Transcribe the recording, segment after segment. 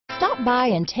Stop by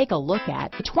and take a look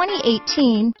at the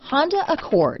 2018 Honda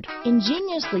Accord.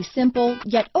 Ingeniously simple,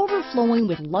 yet overflowing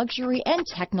with luxury and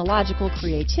technological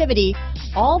creativity,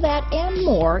 all that and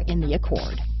more in the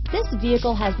Accord. This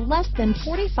vehicle has less than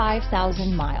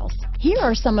 45,000 miles. Here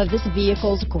are some of this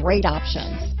vehicle's great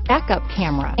options: backup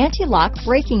camera, anti-lock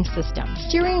braking system,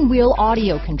 steering wheel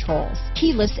audio controls,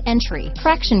 keyless entry,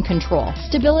 traction control,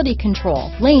 stability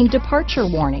control, lane departure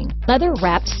warning,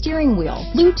 leather-wrapped steering wheel,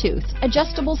 Bluetooth,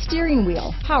 adjustable steering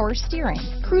wheel, power steering,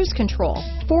 cruise control,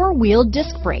 four-wheel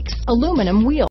disc brakes, aluminum wheels.